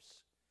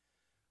lives.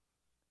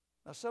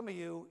 Now some of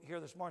you here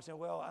this morning say,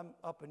 well, I'm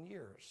up in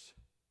years.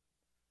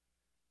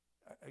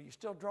 Are you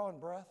still drawing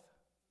breath?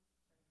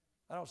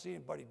 I don't see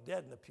anybody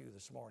dead in the pew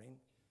this morning.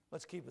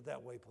 Let's keep it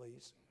that way,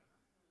 please.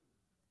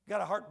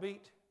 Got a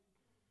heartbeat?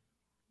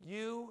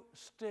 You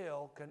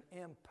still can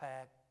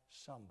impact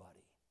somebody.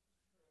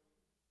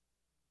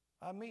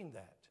 I mean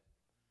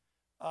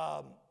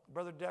that.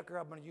 Brother Decker,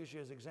 I'm going to use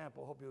you as an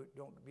example. Hope you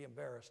don't be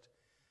embarrassed.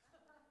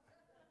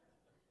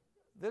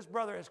 This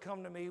brother has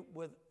come to me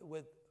with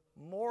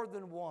more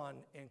than one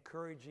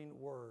encouraging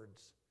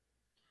words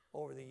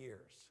over the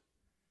years.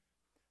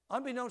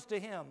 Unbeknownst to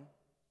him,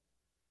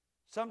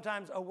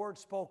 sometimes a word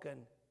spoken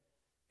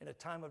in a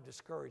time of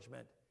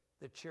discouragement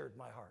that cheered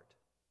my heart.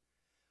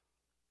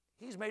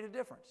 He's made a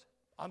difference.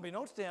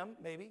 Unbeknownst to him,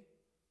 maybe,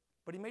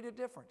 but he made a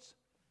difference.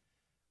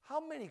 How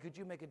many could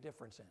you make a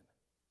difference in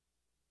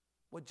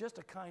with just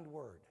a kind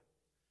word?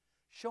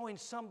 Showing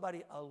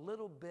somebody a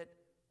little bit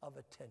of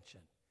attention.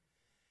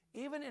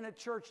 Even in a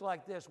church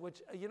like this,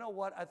 which, you know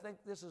what, I think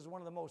this is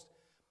one of the most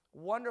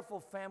wonderful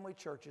family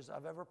churches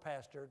I've ever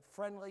pastored.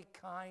 Friendly,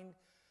 kind,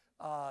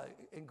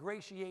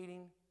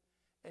 ingratiating.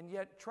 And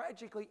yet,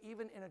 tragically,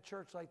 even in a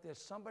church like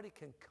this, somebody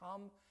can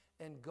come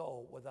and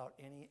go without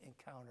any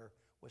encounter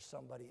with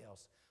somebody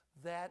else.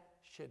 That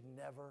should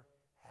never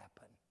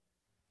happen,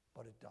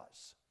 but it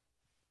does.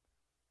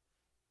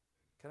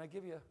 Can I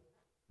give you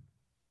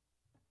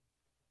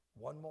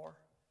one more?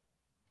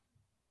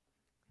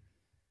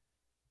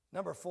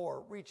 Number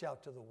 4, reach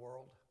out to the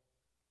world.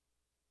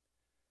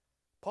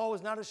 Paul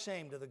was not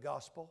ashamed of the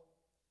gospel.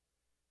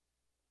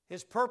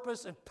 His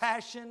purpose and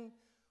passion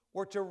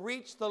were to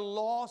reach the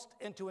lost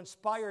and to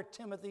inspire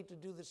Timothy to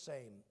do the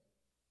same.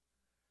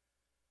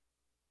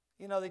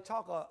 You know, they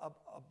talk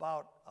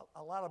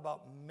a lot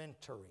about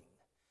mentoring.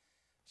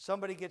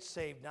 Somebody gets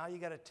saved. Now you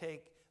got to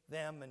take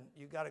them and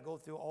you got to go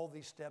through all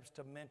these steps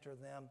to mentor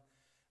them.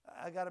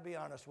 I got to be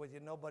honest with you,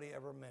 nobody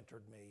ever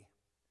mentored me.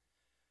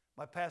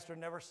 My pastor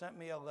never sent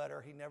me a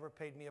letter. He never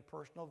paid me a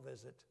personal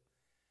visit.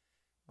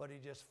 But he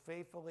just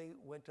faithfully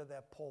went to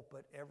that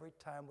pulpit every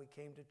time we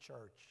came to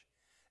church.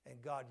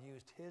 And God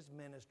used his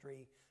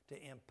ministry to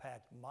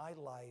impact my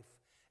life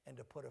and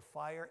to put a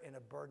fire and a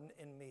burden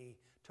in me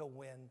to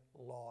win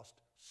lost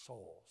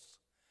souls.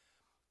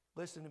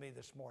 Listen to me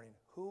this morning.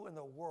 Who in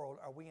the world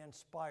are we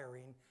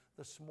inspiring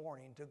this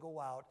morning to go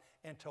out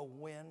and to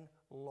win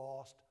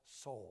lost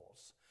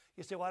souls?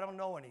 You say, well, I don't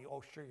know any.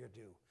 Oh, sure you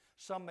do.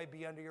 Some may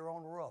be under your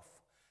own roof.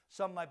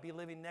 Some might be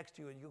living next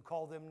to you and you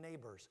call them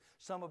neighbors.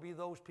 Some will be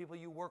those people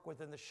you work with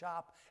in the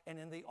shop and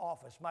in the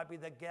office. Might be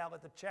the gal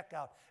at the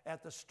checkout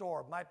at the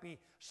store. Might be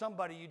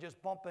somebody you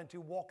just bump into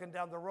walking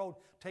down the road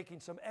taking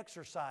some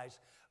exercise.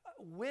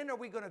 When are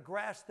we going to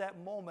grasp that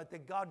moment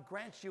that God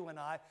grants you and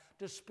I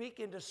to speak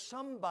into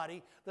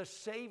somebody the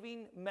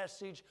saving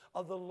message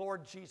of the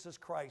Lord Jesus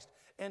Christ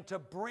and to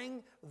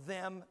bring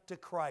them to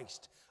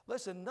Christ?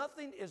 Listen,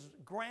 nothing is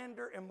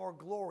grander and more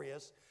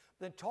glorious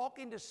than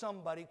talking to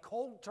somebody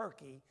cold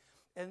turkey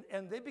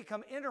and they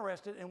become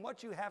interested in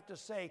what you have to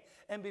say.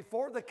 And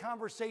before the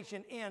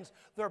conversation ends,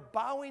 they're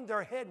bowing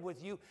their head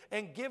with you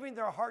and giving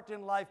their heart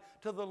and life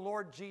to the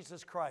Lord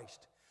Jesus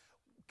Christ.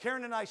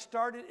 Karen and I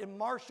started in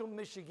Marshall,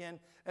 Michigan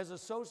as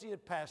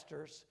associate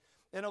pastors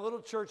in a little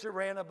church that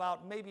ran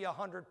about maybe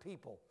 100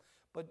 people.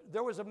 But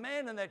there was a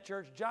man in that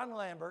church, John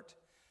Lambert.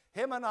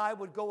 Him and I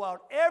would go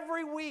out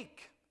every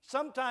week,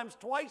 sometimes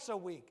twice a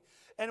week,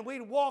 and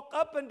we'd walk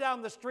up and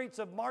down the streets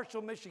of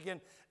Marshall,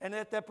 Michigan, and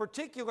at that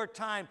particular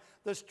time,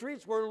 the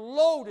streets were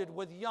loaded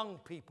with young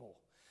people.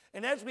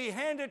 And as we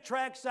handed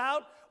tracts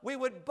out, we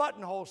would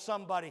buttonhole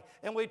somebody,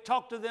 and we'd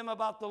talk to them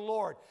about the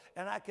Lord.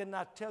 And I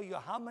cannot tell you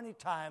how many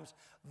times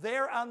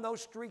there on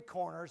those street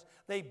corners,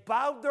 they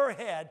bowed their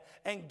head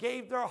and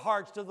gave their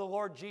hearts to the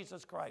Lord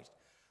Jesus Christ.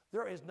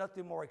 There is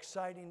nothing more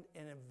exciting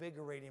and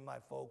invigorating, my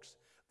folks,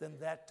 than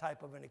that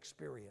type of an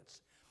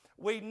experience.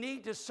 We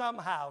need to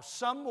somehow,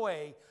 some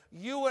way,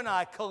 you and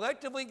I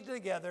collectively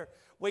together,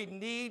 we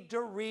need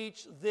to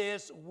reach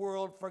this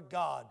world for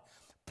God.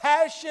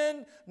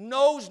 Passion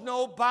knows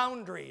no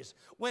boundaries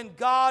when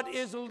God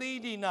is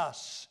leading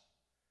us.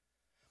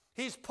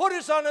 He's put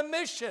us on a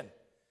mission.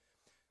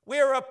 We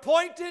are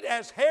appointed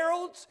as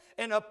heralds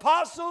and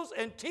apostles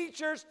and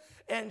teachers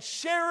and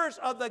sharers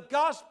of the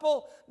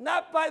gospel,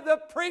 not by the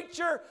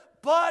preacher,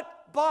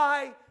 but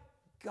by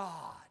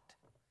God.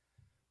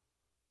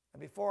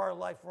 And before our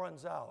life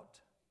runs out,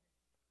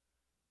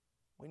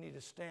 we need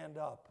to stand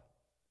up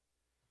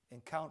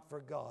and count for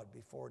God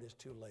before it is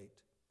too late.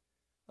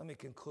 Let me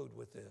conclude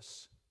with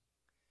this.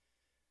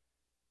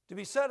 To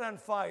be set on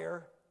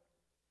fire,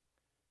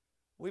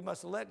 we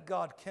must let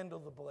God kindle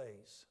the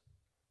blaze.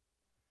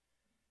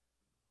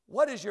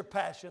 What is your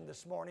passion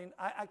this morning?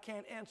 I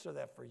can't answer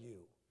that for you.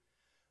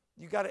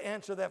 You got to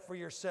answer that for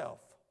yourself.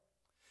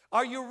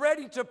 Are you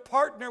ready to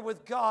partner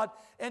with God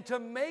and to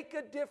make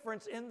a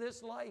difference in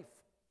this life?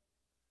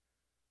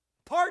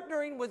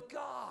 Partnering with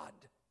God.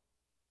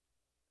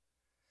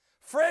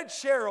 Fred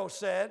Sherrow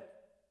said,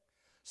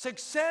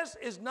 success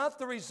is not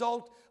the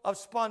result of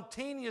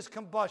spontaneous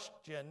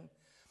combustion.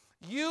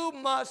 You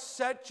must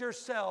set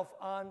yourself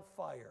on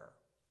fire.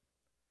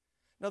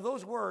 Now,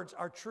 those words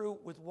are true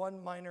with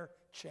one minor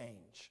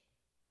change.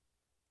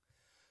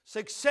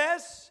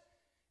 Success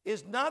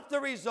is not the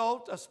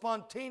result of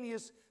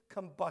spontaneous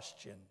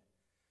combustion.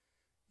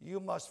 You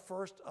must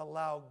first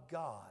allow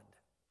God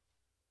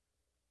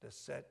to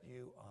set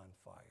you on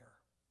fire.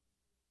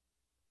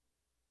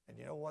 And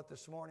you know what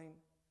this morning?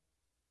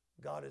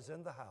 God is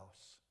in the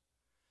house,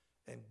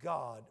 and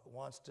God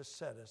wants to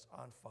set us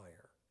on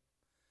fire.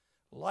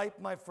 Life,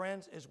 my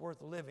friends, is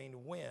worth living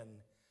when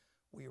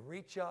we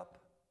reach up,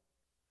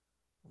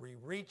 we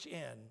reach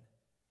in,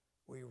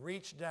 we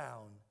reach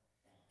down,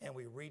 and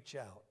we reach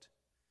out.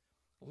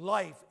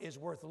 Life is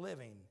worth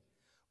living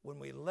when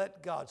we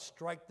let God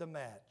strike the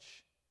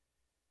match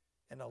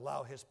and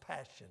allow His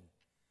passion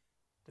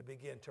to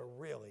begin to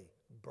really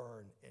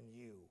burn in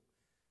you.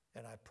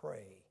 And I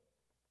pray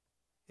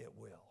it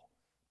will.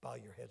 Bow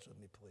your heads with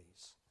me,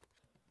 please.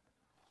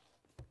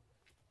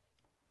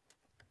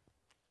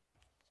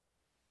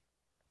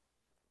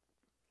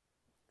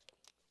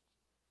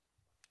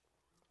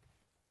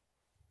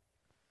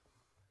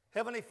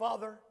 Heavenly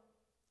Father,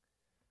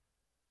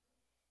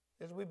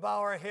 as we bow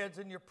our heads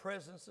in your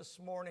presence this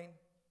morning,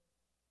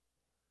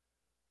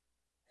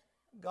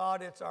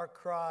 God, it's our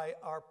cry,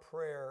 our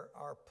prayer,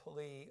 our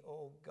plea.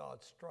 Oh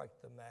God,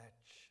 strike the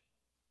match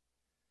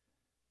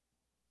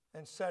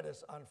and set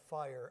us on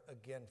fire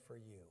again for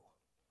you.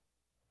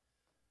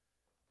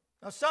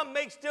 Now, some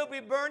may still be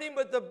burning,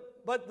 but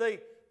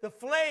the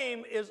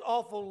flame is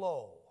awful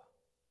low.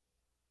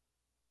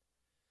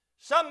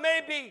 Some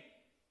may be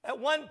at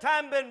one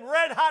time been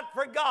red hot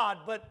for God,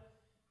 but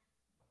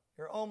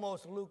you're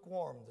almost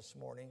lukewarm this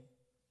morning.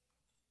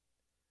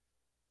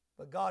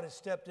 But God has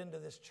stepped into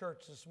this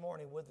church this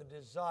morning with a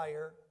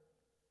desire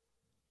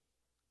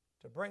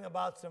to bring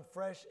about some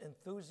fresh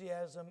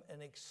enthusiasm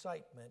and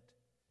excitement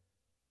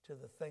to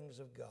the things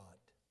of God.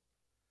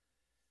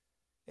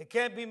 It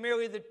can't be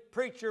merely the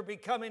preacher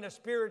becoming a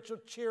spiritual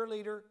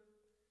cheerleader.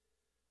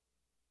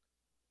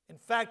 In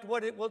fact,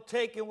 what it will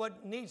take and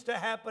what needs to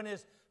happen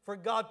is for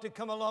God to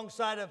come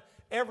alongside of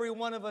every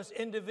one of us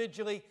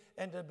individually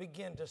and to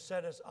begin to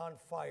set us on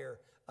fire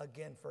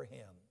again for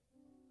Him.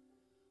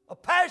 A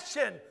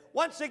passion,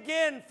 once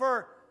again,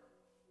 for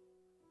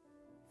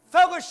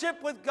fellowship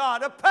with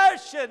God. A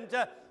passion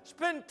to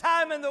spend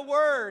time in the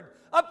Word.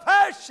 A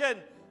passion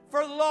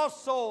for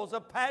lost souls.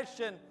 A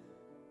passion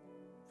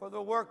for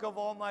the work of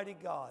Almighty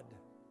God.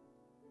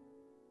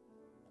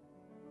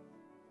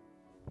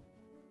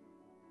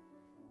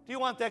 Do you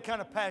want that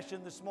kind of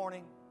passion this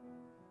morning?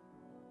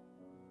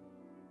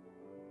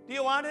 Do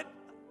you want it?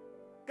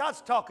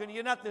 God's talking to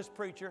you, not this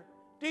preacher.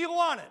 Do you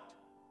want it?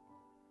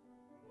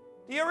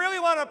 Do you really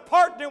want to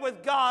partner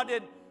with God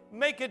and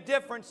make a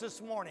difference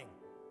this morning?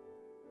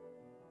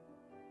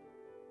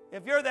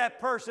 If you're that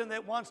person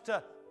that wants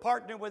to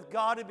partner with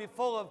God and be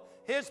full of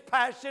His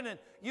passion and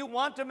you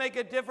want to make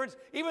a difference,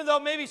 even though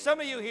maybe some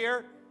of you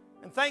here,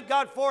 and thank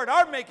God for it,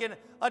 are making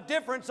a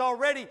difference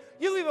already,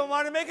 you even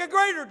want to make a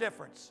greater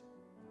difference.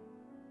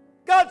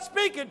 God's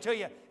speaking to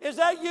you. Is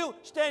that you?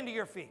 Stand to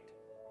your feet.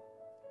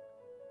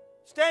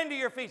 Stand to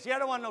your feet. See, I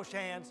don't want no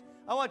hands.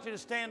 I want you to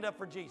stand up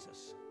for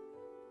Jesus.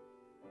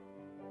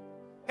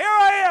 Here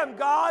I am,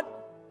 God.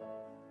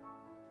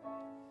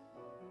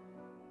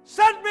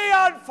 Set me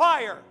on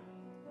fire.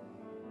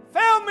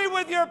 Fill me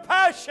with your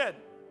passion.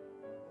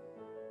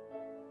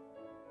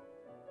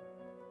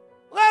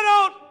 Let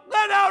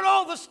out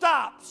all the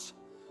stops.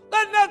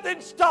 Let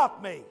nothing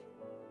stop me.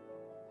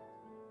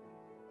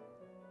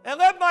 And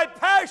let my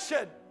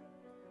passion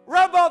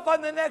rub off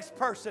on the next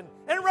person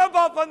and rub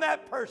off on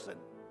that person.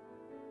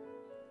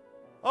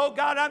 Oh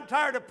God, I'm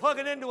tired of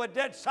plugging into a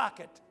dead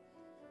socket.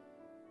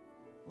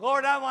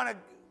 Lord, I want to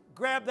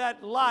grab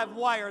that live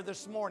wire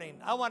this morning.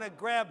 I want to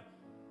grab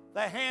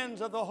the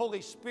hands of the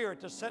Holy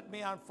Spirit to set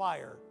me on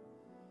fire.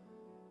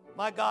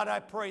 My God, I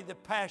pray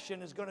that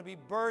passion is going to be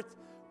birthed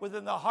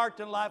within the heart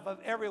and life of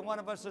every one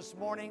of us this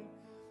morning.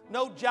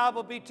 No job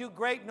will be too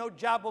great. No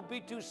job will be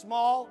too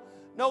small.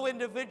 No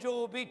individual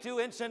will be too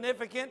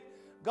insignificant.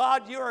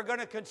 God, you are going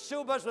to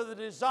consume us with a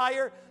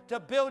desire to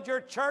build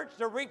your church,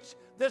 to reach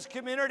this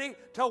community,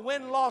 to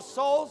win lost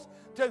souls,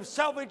 to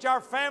salvage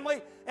our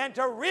family, and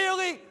to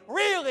really,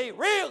 really,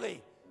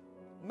 really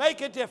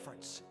make a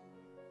difference.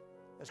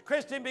 As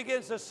Kristen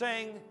begins to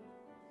sing,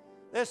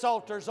 this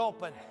altar's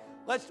open.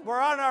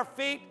 We're on our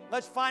feet.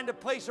 Let's find a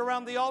place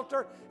around the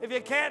altar. If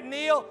you can't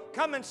kneel,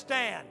 come and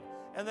stand.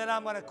 And then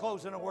I'm going to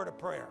close in a word of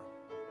prayer.